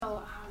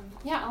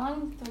yeah,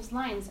 along those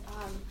lines,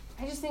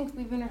 I just think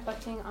we've been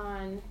reflecting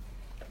on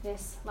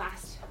this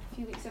last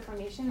few weeks of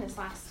formation, this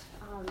last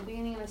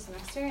beginning of the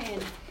semester,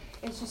 and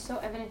it's just so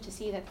evident to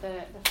see that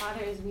the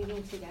Father is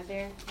weaving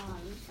together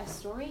a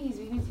story. He's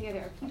weaving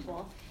together a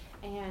people.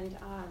 And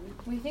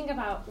we think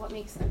about what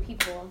makes a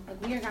people,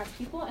 like we are God's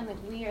people, and like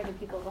we are the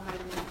people behind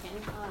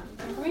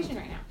the information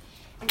right now.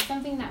 And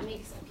something that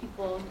makes a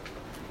people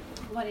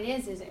what it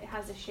is it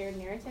has a shared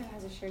narrative, it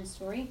has a shared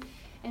story.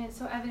 And it's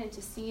so evident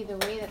to see the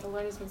way that the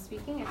Lord has been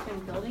speaking. It's been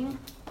building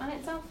on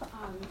itself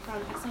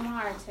from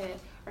SMR to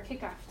our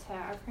kickoff to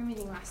our prayer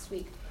meeting last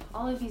week.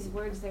 All of these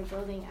words they're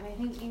building. And I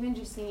think even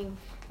just seeing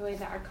the way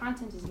that our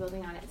content is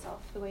building on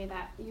itself, the way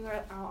that you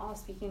are all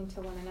speaking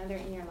to one another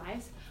in your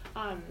lives.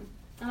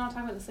 And I'll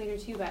talk about this later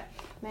too, but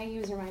Maggie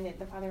was reminded,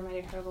 the Father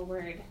reminded her of a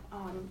word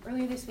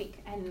earlier this week,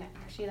 and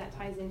actually that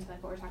ties into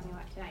like what we're talking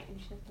about tonight. And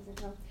she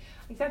doesn't know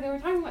exactly what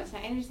we're talking about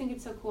tonight. And I just think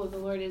it's so cool. The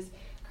Lord is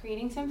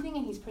creating something,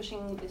 and He's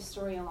pushing this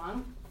story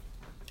along.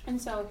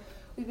 And so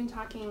we've been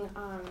talking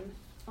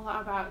a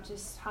lot about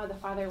just how the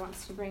Father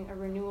wants to bring a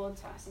renewal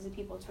to us as a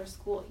people, to our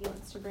school. He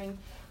wants to bring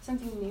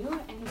something new,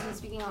 and He's been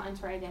speaking out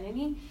into our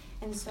identity.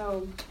 And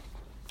so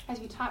as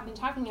we've been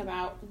talking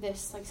about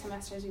this like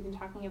semester, as we've been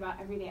talking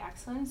about everyday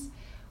excellence,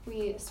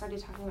 we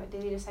started talking about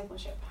daily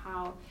discipleship,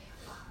 how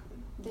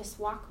this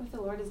walk with the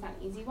Lord is not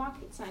an easy walk,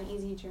 it's not an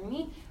easy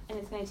journey, and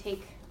it's going to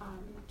take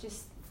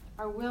just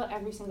our will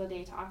every single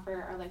day to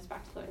offer our lives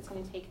back to the Lord. It's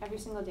going to take every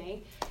single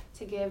day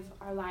to give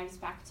our lives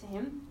back to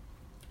Him.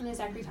 And as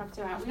Zachary talked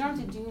about, we don't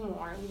have to do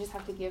more, we just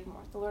have to give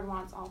more. The Lord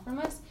wants all from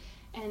us,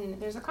 and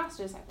there's a cost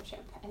to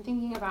discipleship. And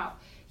thinking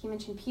about, he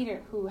mentioned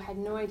Peter, who had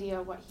no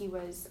idea what he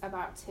was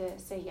about to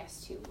say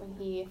yes to. When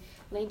he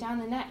laid down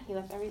the net, he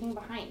left everything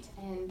behind,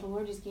 and the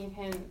Lord just gave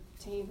him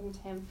to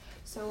him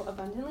so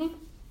abundantly.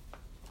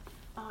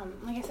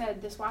 Like I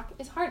said, this walk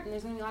is hard, and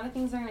there's going to be a lot of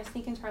things that are going to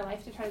sneak into our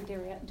life to try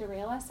to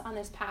derail us on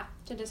this path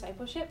to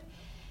discipleship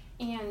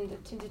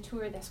and to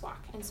detour this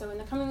walk. And so in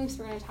the coming weeks,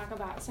 we're going to talk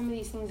about some of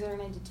these things that are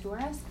going to detour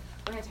us.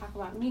 We're going to talk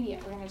about media.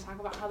 We're going to talk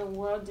about how the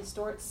world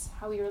distorts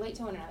how we relate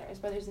to one another as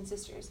brothers and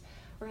sisters.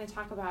 We're going to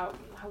talk about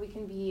how we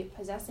can be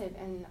possessive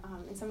and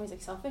in some ways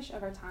like selfish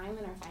of our time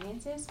and our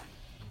finances.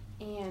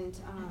 And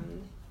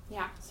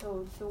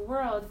so the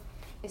world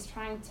is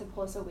trying to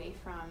pull us away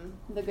from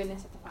the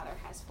goodness that the Father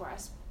has for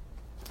us,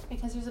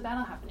 because there's a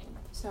battle happening.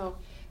 So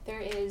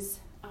there is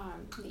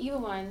the evil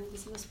one,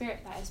 this evil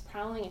spirit that is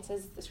prowling. It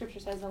says, the scripture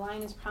says, the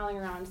lion is prowling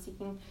around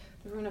seeking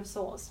the ruin of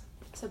souls.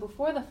 So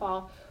before the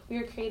fall, we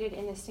were created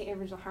in a state of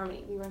original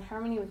harmony. We were in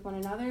harmony with one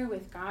another,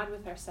 with God,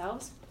 with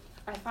ourselves.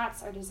 Our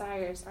thoughts, our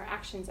desires, our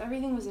actions,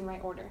 everything was in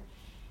right order.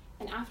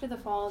 And after the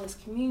fall, this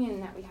communion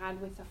that we had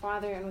with the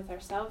Father and with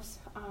ourselves,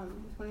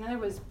 with one another,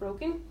 was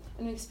broken,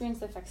 and we experience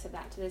the effects of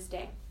that to this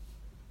day.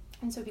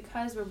 And so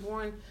because we're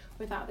born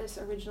without this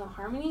original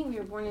harmony, we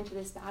were born into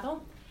this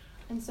battle.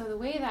 And so the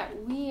way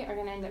that we are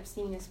going to end up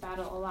seeing this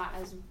battle a lot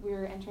as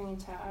we're entering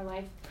into our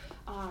life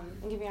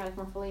and giving our life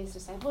more fully as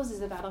disciples is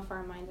the battle for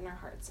our mind and our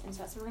hearts. And so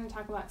that's what we're going to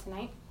talk about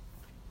tonight.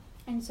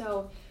 And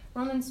so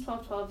Romans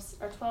 12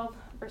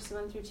 verses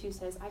 1 through 2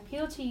 says, I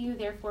appeal to you,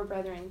 therefore,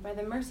 brethren, by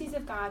the mercies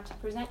of God, to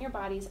present your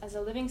bodies as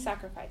a living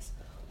sacrifice,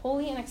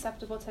 holy and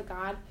acceptable to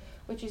God,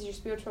 which is your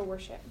spiritual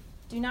worship.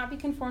 Do not be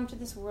conformed to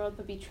this world,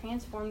 but be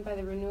transformed by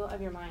the renewal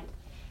of your mind,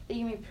 that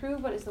you may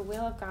prove what is the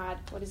will of God,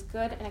 what is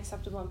good and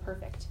acceptable and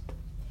perfect.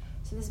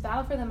 So this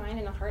battle for the mind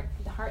and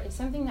the heart is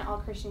something that all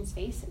Christians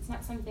face. It's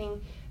not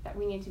something that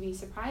we need to be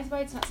surprised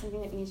by. It's not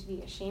something that we need to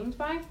be ashamed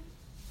by.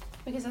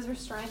 Because as we're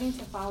striving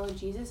to follow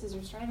Jesus, as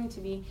we're striving to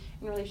be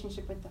in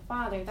relationship with the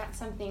Father, that's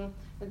something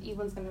that the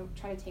evil one's going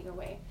to try to take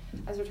away.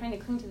 As we're trying to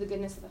cling to the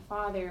goodness of the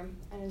Father,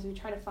 and as we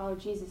try to follow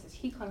Jesus as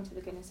He clung to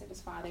the goodness of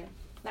His Father,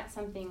 that's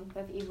something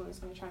that the evil one is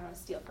going to try to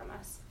steal from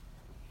us.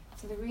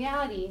 So the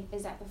reality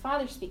is that the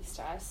Father speaks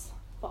to us,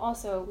 but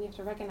also we have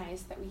to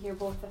recognize that we hear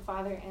both the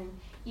Father and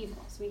evil.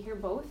 So we hear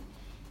both.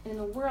 And in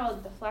the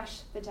world, the flesh,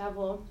 the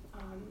devil,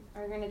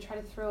 are going to try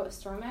to throw a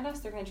storm at us.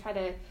 They're going to try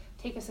to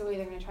take us away.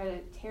 They're going to try to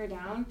tear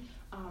down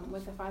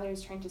what the Father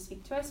is trying to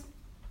speak to us.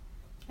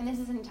 And this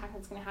is an attack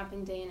that's going to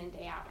happen day in and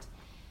day out.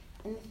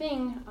 And the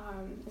thing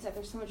is that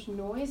there's so much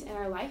noise in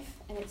our life,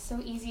 and it's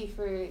so easy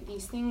for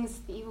these things,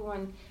 the evil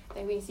one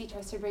that we see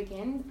tries to break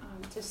in,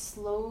 to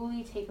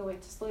slowly take away,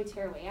 to slowly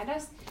tear away at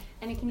us.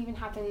 And it can even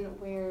happen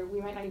where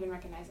we might not even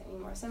recognize it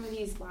anymore. Some of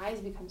these lies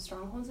become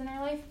strongholds in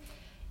our life,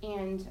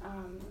 and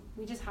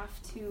we just have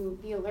to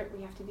be alert.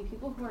 We have to be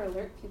people who are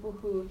alert, people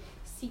who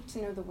seek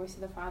to know the voice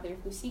of the Father,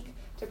 who seek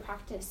to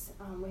practice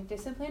with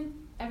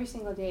discipline every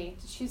single day,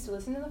 to choose to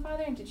listen to the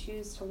Father and to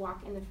choose to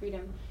walk in the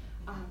freedom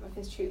of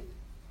His truth.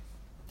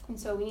 And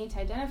so we need to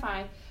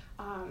identify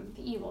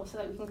the evil so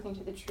that we can cling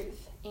to the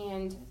truth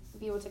and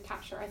be able to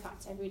capture our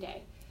thoughts every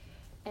day.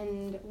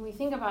 And when we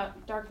think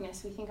about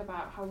darkness, we think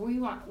about how we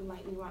want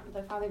light. We want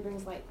the Father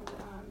brings light.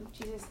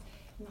 Jesus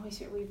and the Holy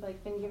Spirit,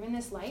 we've been given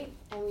this light,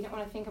 and we don't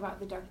want to think about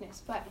the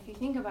darkness. But if you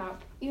think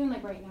about even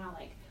right now,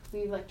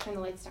 we like turned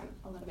the lights down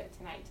a little bit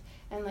tonight,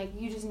 and like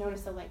you just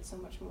noticed the light so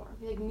much more.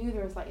 We like knew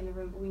there was light in the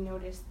room, but we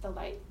noticed the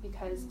light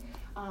because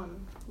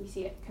we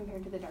see it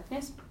compared to the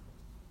darkness.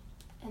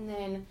 And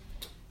then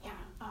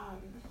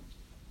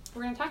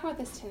we're going to talk about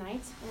this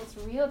tonight, and it's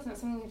real. It's not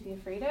something we have to be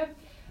afraid of,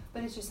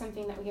 but it's just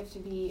something that we have to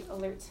be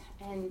alert.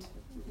 And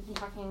we've been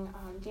talking,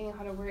 Daniel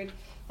had a word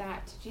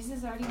that Jesus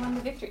has already won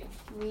the victory.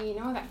 We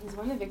know that he's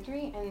won the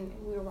victory, and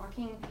we're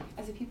walking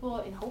as a people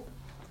in hope,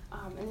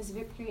 and this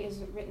victory is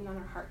written on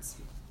our hearts.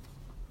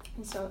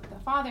 And so the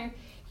Father,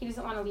 he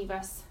doesn't want to leave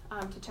us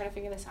to try to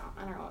figure this out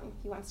on our own.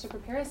 He wants to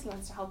prepare us. He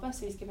wants to help us.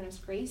 So he's given us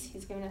grace.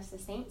 He's given us the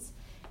saints.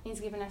 And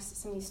he's given us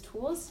some of these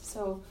tools.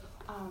 So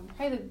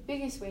probably the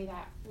biggest way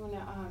that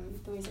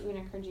the ways that we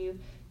would encourage you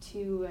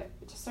to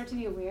start to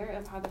be aware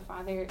of how the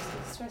Father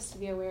speaks to us, to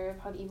be aware of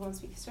how the evil one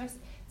speaks to us.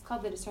 It's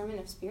called the discernment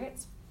of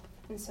spirits.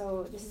 And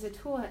so this is a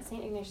tool that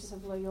St. Ignatius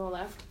of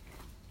Loyola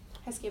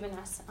has given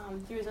us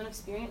through his own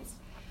experience.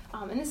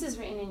 And this is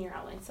written in your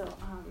outline, so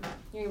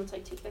you're able to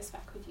take this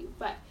back with you.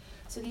 But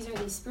so these are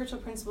these spiritual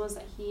principles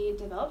that he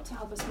developed to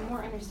help us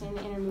more understand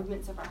the inner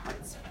movements of our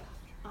hearts.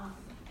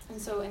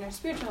 And so in our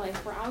spiritual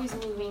life, we're always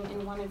moving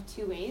in one of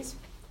two ways.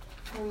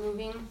 We're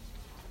moving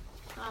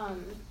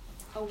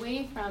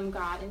away from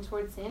God and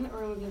towards sin,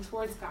 or we're moving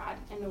towards God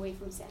and away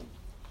from sin.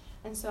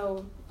 And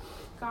so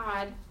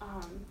God,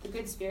 the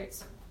good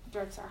spirits,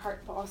 directs our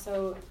heart, but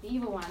also the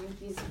evil one,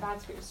 these bad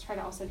spirits, try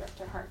to also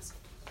direct our hearts.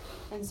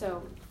 And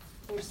so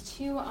there's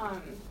two,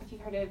 if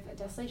you've heard of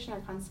desolation or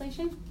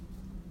consolation,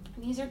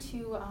 these are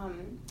two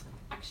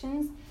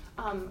actions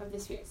of the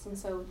spirits. And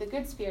so the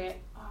good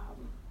spirit,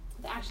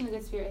 the action of the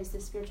good spirit is the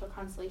spiritual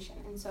consolation.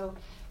 And so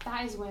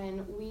that is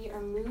when we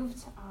are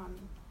moved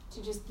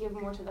to just give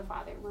more to the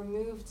Father. We're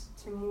moved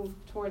to move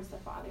towards the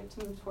Father,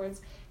 to move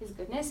towards his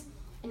goodness.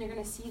 And you're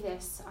going to see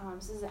this.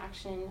 This is the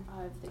action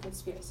of the good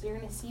spirit. So you're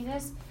going to see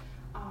this.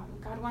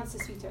 God wants to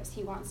speak to us.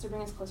 He wants to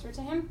bring us closer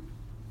to him.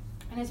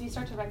 And as we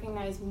start to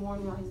recognize more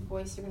and more his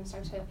voice, you're going to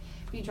start to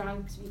be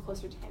drawn to be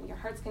closer to him. Your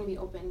heart's going to be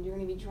open. You're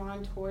going to be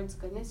drawn towards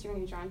goodness. You're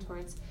going to be drawn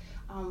towards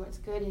what's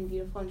good and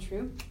beautiful and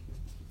true.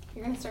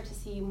 You're going to start to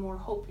see more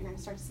hope. You're going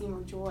to start to see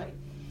more joy.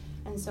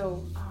 And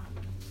so,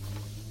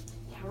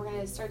 we're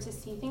going to start to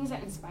see things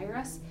that inspire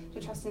us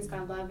to trust in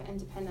God's love and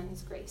depend on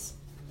his grace.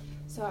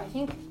 So I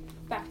think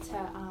back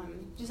to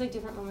just like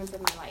different moments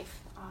of my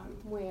life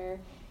where,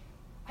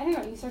 I don't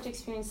know, you start to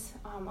experience,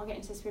 I'll get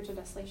into spiritual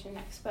desolation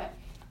next, but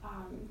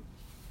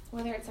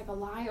whether it's like a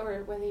lie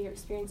or whether you're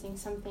experiencing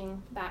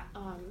something that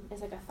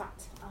is like a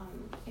thought.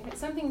 If it's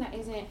something that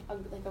isn't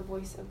like a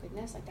voice of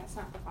goodness, like that's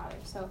not the Father.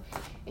 So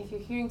if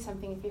you're hearing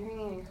something, if you're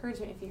hearing an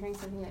encouragement, if you're hearing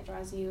something that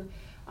draws you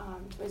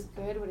to what is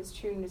good, what is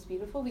true, and what is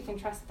beautiful, we can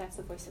trust that that's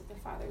the voice of the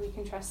Father. We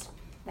can trust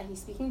that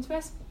he's speaking to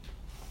us.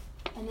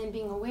 And then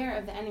being aware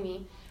of the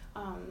enemy,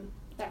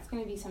 that's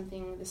going to be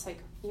something, this like,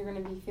 you're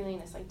going to be feeling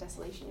this like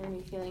desolation. You're going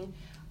to be feeling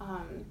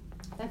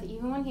that the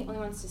evil one, he only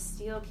wants to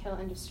steal, kill,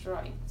 and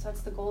destroy. So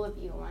that's the goal of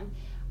the evil one.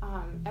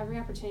 Every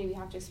opportunity we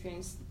have to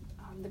experience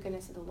the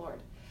goodness of the Lord.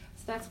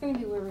 So that's going to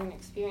be where we're going to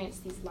experience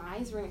these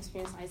lies. We're going to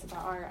experience lies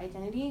about our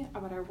identity,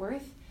 about our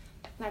worth.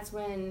 And that's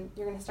when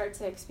you're going to start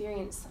to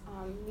experience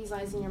these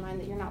lies in your mind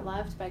that you're not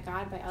loved by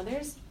God, by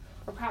others.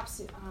 Or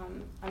perhaps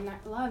I'm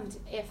not loved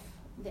if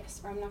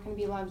this, or I'm not going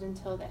to be loved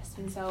until this.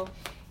 And so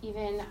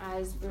even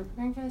as we're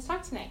preparing for this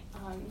talk tonight,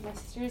 my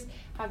sisters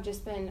have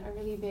just been a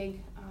really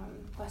big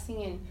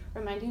blessing in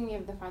reminding me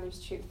of the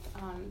Father's truth.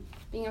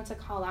 Being able to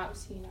call out,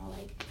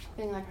 like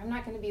feeling like I'm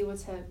not going to be able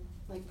to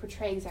like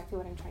portray exactly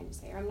what I'm trying to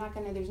say, or I'm not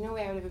going to, there's no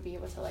way I would ever be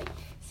able to like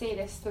say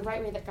this the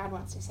right way that God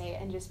wants to say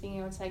it, and just being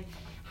able to like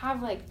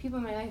have like people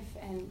in my life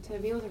and to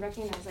be able to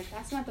recognize like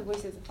that's not the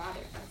voice of the Father,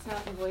 that's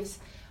not the voice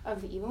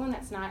of the evil one,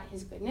 that's not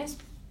his goodness.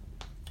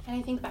 And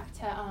I think back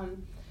to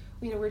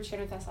we had a word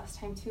shared with us last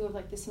time too of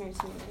like the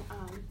Samaritan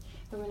woman,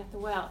 the woman at the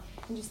well,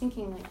 and just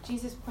thinking like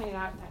Jesus pointed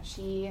out that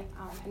she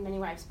had many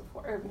wives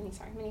before, or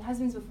many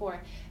husbands before,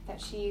 that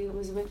she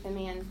was with the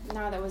man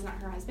now that was not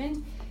her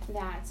husband.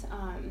 That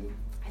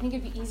I think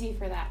it'd be easy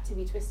for that to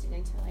be twisted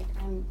into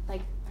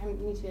I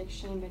need to be like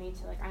shamed, I need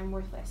to like I'm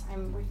worthless,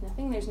 I'm worth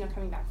nothing, there's no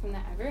coming back from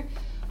that ever.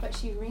 But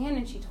she ran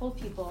and she told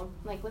people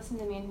like, listen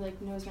to the man who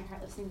like knows my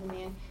heart, listen to the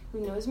man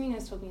who knows me and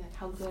has told me like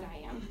how good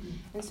I am. Mm-hmm.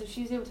 And so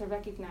she was able to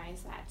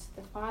recognize that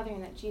the Father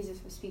and that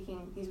Jesus was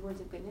speaking these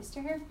words of goodness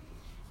to her,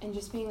 and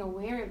just being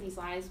aware of these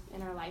lies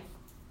in our life.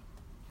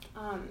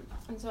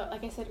 And so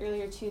like I said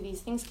earlier too,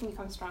 these things can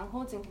become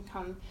strongholds and can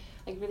come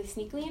like really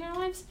sneakily in our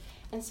lives.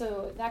 And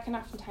so that can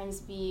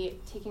oftentimes be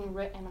taking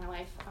root in our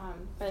life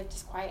by like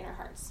disquiet in our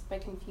hearts, by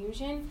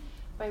confusion,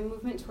 by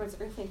movement towards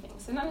earthly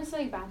things. So not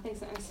necessarily bad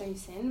things, not necessarily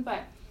sin,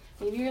 but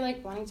maybe you're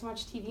like wanting to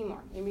watch TV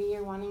more. Maybe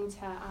you're wanting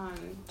to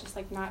just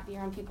like not be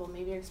around people.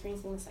 Maybe you're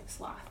experiencing this like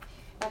sloth.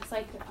 That's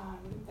like,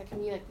 that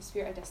can be like the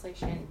spirit of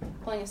desolation,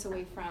 pulling us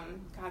away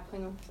from God,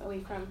 pulling us away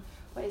from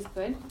what is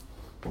good.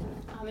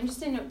 And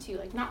just a note too,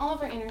 like not all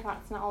of our inner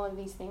thoughts, not all of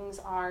these things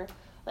are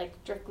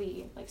like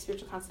directly like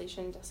spiritual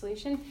consolation,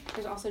 desolation.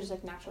 There's also just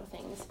like natural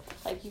things.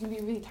 Like you can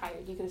be really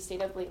tired. You could have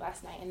stayed up late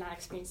last night and not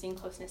experiencing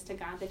closeness to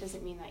God. That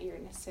doesn't mean that you're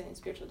necessarily in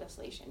spiritual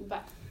desolation,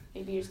 but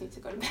maybe you just need to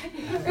go to bed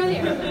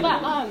earlier.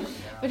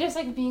 But just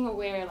like being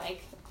aware,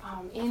 like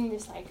in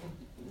this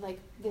like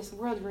this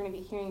world, we're going to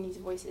be hearing these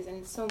voices, and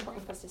it's so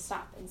important for us to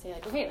stop and say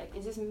like, okay, like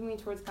is this moving me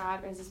towards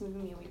God, or is this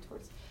moving me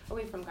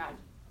away from God?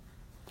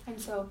 And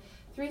so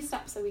 3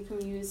 steps that we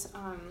can use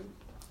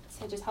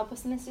to just help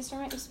us in this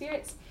discernment of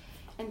spirits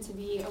and to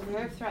be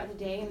aware throughout the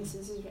day, and this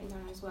is written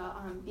down as well.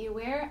 Be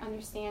aware,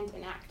 understand,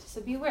 and act.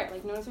 So be aware,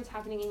 like notice what's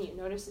happening in you.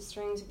 Notice the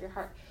stirrings of your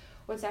heart.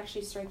 What's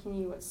actually striking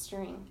you, what's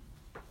stirring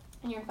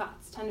in your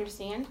thoughts. To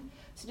understand,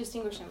 to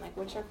distinguish them, like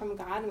which are from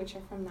God and which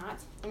are from not,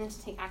 and then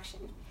to take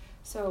action.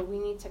 So we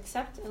need to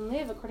accept and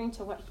live according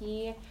to what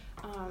we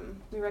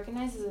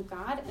recognize as a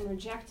God, and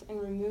reject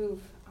and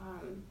remove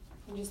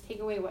and just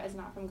take away what is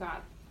not from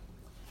God.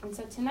 And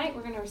so tonight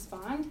we're going to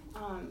respond.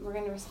 We're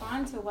going to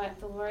respond to what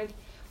the Lord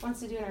wants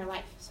to do in our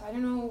life. So I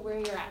don't know where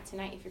you're at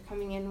tonight. If you're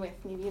coming in with,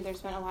 maybe there's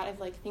been a lot of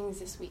like things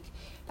this week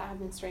that have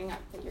been stirring up,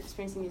 that you're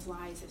experiencing these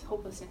lies, this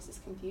hopelessness, this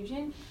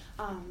confusion.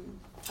 I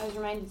was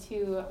reminded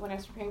too, when I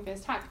was preparing for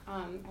this talk,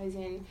 I was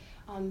in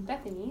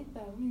Bethany,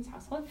 the women's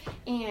household,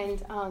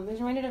 and I was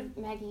reminded of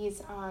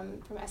Maggie's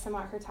from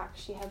SMR, her talk.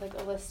 She had like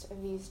a list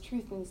of these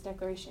truth and these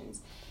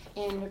declarations.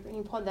 And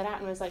he pulled that out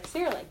and was like,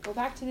 Sarah, like, go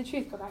back to the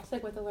truth. Go back to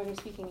like what the Lord is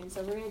speaking. And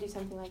so we're going to do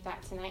something like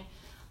that tonight,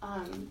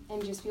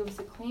 and just be able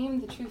to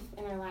claim the truth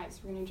in our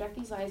lives. We're going to reject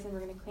these lies, and we're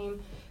going to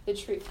claim the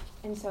truth.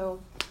 And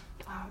so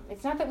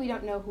it's not that we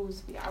don't know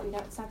whose we are.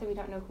 It's not that we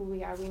don't know who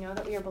we are. We know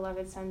that we are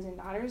beloved sons and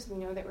daughters. We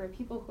know that we're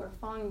people who are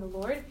following the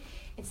Lord.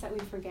 It's that we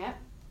forget.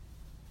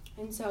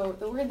 And so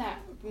the word that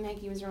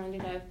Maggie was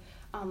reminded of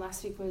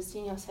last week was,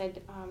 Daniel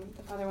said,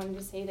 the Father wanted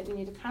to say that we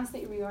need to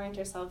constantly reorient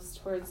ourselves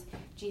towards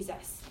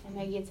Jesus. And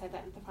Maggie had said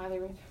that the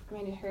Father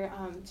reminded her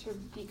to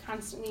be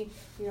constantly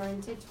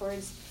reoriented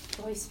towards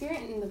the Holy Spirit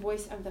and the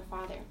voice of the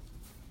Father.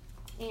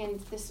 And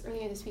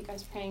earlier this week I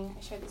was praying,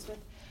 I shared this with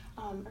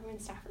our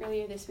women's staff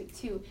earlier this week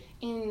too.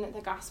 In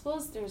the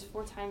Gospels, there's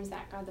 4 times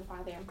that God the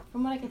Father,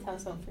 from what I can tell,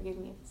 so forgive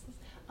me if this is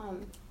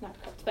not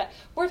correct, but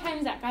 4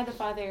 times that God the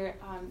Father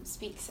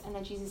speaks and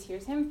that Jesus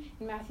hears him.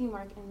 In Matthew,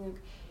 Mark, and Luke,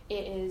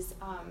 it is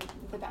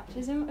the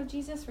baptism of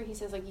Jesus, where he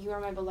says, like, you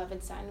are my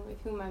beloved Son,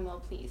 with whom I'm well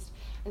pleased.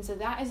 And so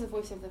that is the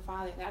voice of the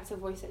Father. That's the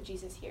voice that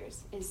Jesus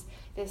hears, is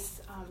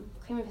this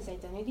claim of his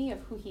identity, of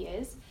who he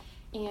is.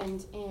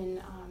 And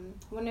in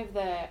one of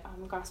the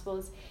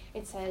Gospels,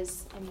 it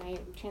says, in my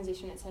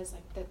translation, it says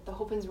like that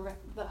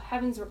the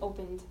heavens were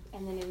opened,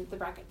 and then in the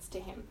brackets, to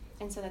him.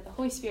 And so that the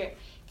Holy Spirit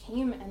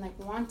came and like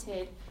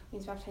wanted, when he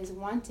was baptized,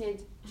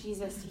 wanted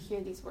Jesus to hear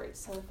these words.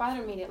 So the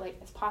Father made it like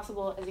as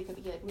possible as it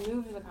could be, like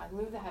move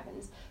the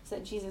heavens, so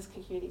that Jesus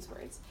could hear these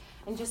words.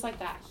 And just like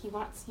that, he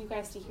wants you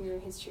guys to hear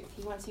his truth.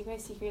 He wants you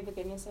guys to hear the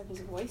goodness of his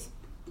voice.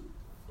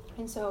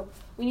 And so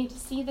we need to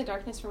see the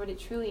darkness for what it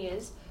truly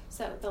is,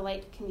 so that the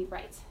light can be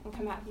bright and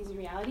combat these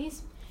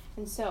realities.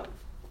 And so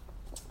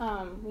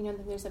we know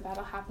that there's a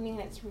battle happening,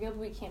 and it's real, but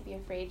we can't be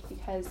afraid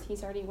because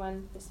he's already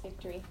won this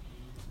victory.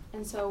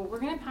 And so we're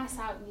going to pass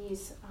out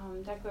these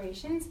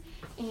declarations,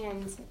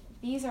 and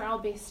these are all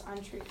based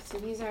on truth. So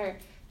these are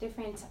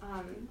different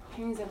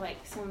pairings of like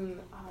some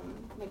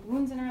like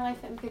wounds in our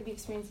life that we could be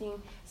experiencing,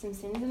 some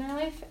sins in our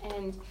life,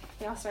 and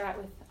they all start out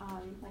with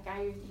like,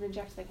 I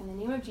reject, like, in the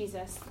name of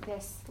Jesus,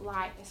 this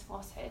lie, this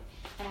falsehood,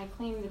 and I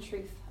claim the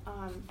truth.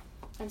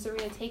 And so we're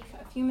going to take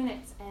a few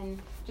minutes and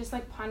just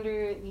like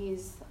ponder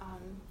these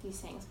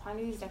things,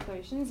 ponder these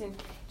declarations, and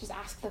just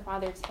ask the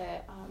Father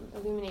to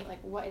illuminate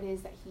like what it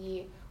is that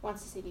he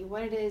wants to say to you,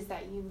 what it is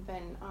that you've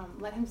been,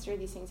 let him stir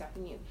these things up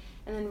in you.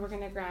 And then we're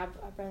going to grab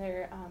a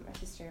brother or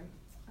sister,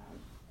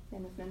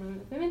 men with men, women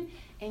with women,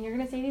 and you're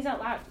going to say these out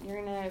loud.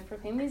 You're going to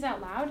proclaim these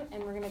out loud,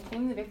 and we're going to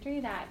claim the victory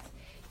that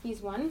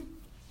he's won.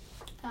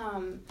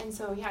 And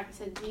so, yeah, like I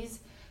said, these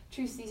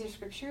truths, these are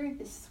scripture.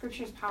 This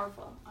scripture is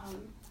powerful.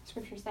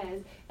 Scripture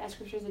says that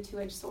scripture is a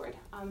 2-edged sword.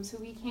 So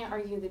we can't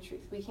argue the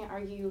truth. We can't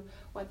argue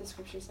what the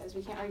scripture says.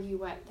 We can't argue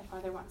what the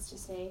Father wants to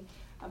say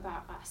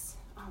about us.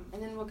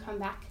 And then we'll come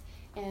back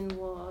and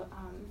we'll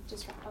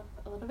just wrap up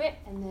a little bit,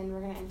 and then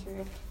we're going to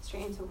enter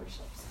straight into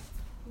worship.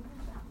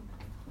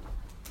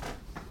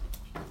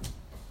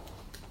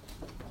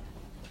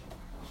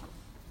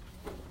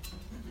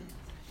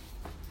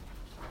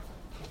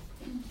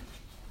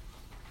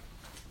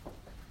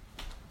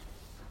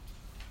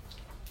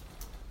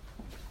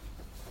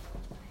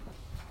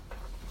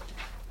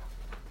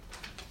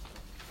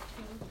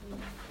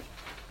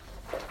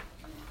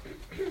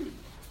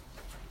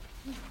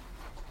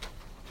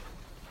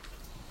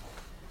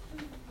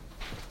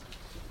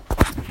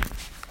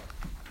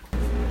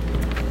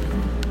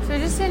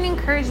 An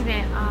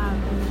encouragement.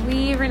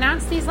 We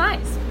renounce these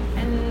lies,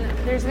 and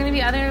there's going to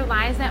be other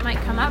lies that might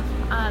come up,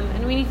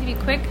 and we need to be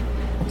quick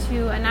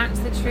to announce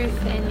the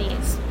truth in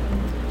these.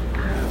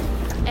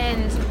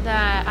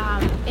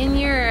 And in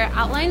your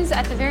outlines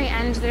at the very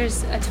end,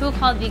 there's a tool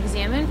called the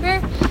Examine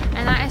Prayer,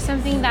 And that is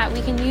something that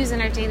we can use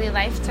in our daily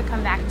life to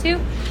come back to,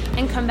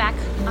 and come back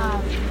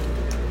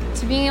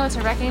to being able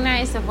to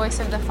recognize the voice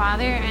of the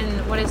Father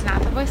and what is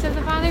not the voice of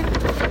the Father.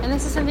 And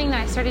this is something that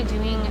I started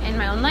doing in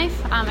my own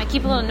life. I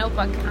keep a little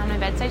notebook on my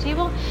bedside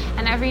table,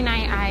 and every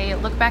night I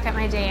look back at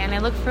my day and I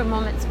look for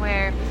moments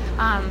where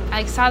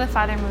I saw the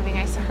Father moving,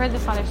 I heard the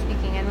Father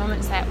speaking, and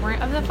moments that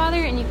weren't of the Father,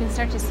 and you can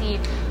start to see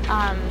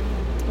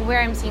where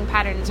I'm seeing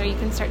patterns, or you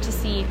can start to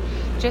see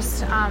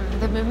just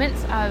the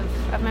movements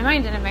of my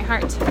mind and of my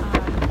heart.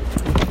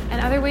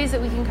 And other ways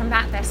that we can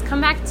combat this.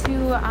 Come back to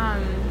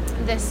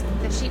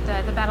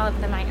the battle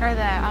of the mind, or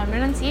the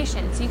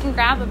renunciation. So you can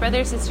grab a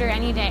brother or sister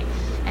any day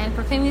and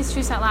proclaim these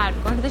truths out loud.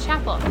 Go to the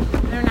chapel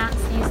and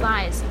renounce these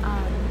lies.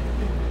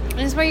 And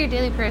this is why your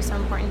daily prayer is so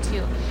important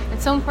too.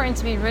 It's so important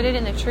to be rooted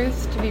in the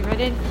truth, to be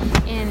rooted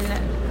in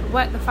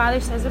what the Father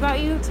says about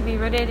you, to be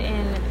rooted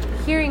in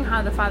hearing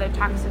how the Father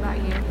talks about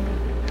you.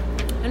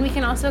 And we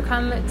can also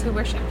come to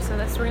worship. So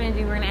that's what we're going to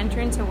do. We're going to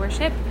enter into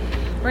worship.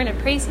 We're going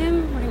to praise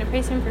Him. We're going to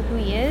praise Him for who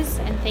He is,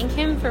 and thank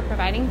Him for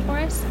providing for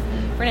us.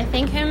 We're going to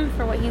thank Him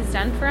for what He's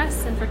done for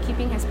us and for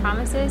keeping His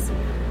promises.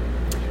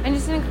 And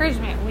just an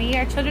encouragement. We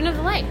are children of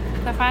the light.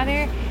 The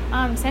Father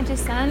sent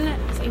His Son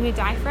so He would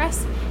die for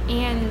us,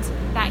 and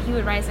that He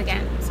would rise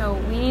again. So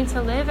we need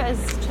to live as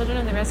children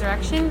of the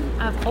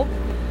resurrection, of hope.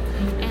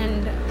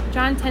 And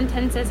John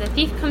 10:10 says, "A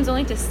thief comes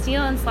only to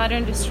steal and slaughter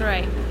and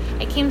destroy.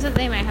 I came so that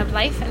they might have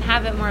life and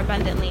have it more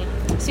abundantly."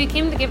 So He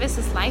came to give us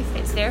this life.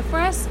 It's there for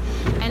us,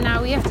 and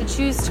now we have to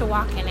choose to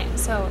walk in it.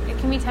 So it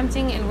can be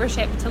tempting in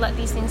worship to let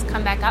these things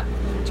come back up,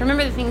 to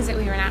remember the things that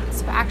we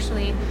renounced, but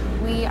actually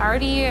we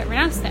already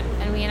renounced them,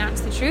 and we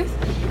announced the truth,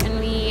 and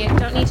we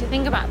don't need to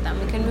think about them.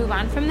 We can move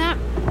on from that.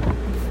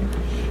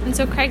 And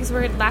so Craig's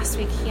word last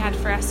week he had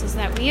for us is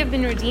that we have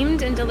been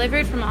redeemed and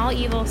delivered from all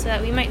evil so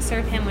that we might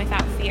serve Him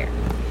without fear.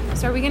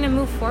 So are we going to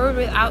move forward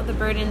without the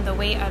burden, the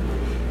weight of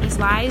these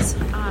lies,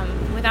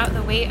 without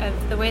the weight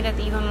of the way that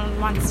the evil one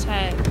wants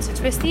to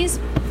twist these?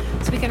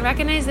 So we can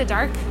recognize the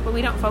dark, but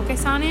we don't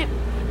focus on it.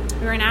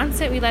 We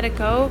renounce it, we let it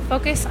go,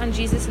 focus on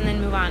Jesus, and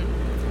then move on.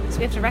 So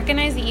we have to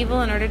recognize the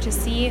evil in order to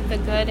see the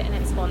good in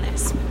its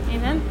fullness.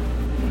 Amen?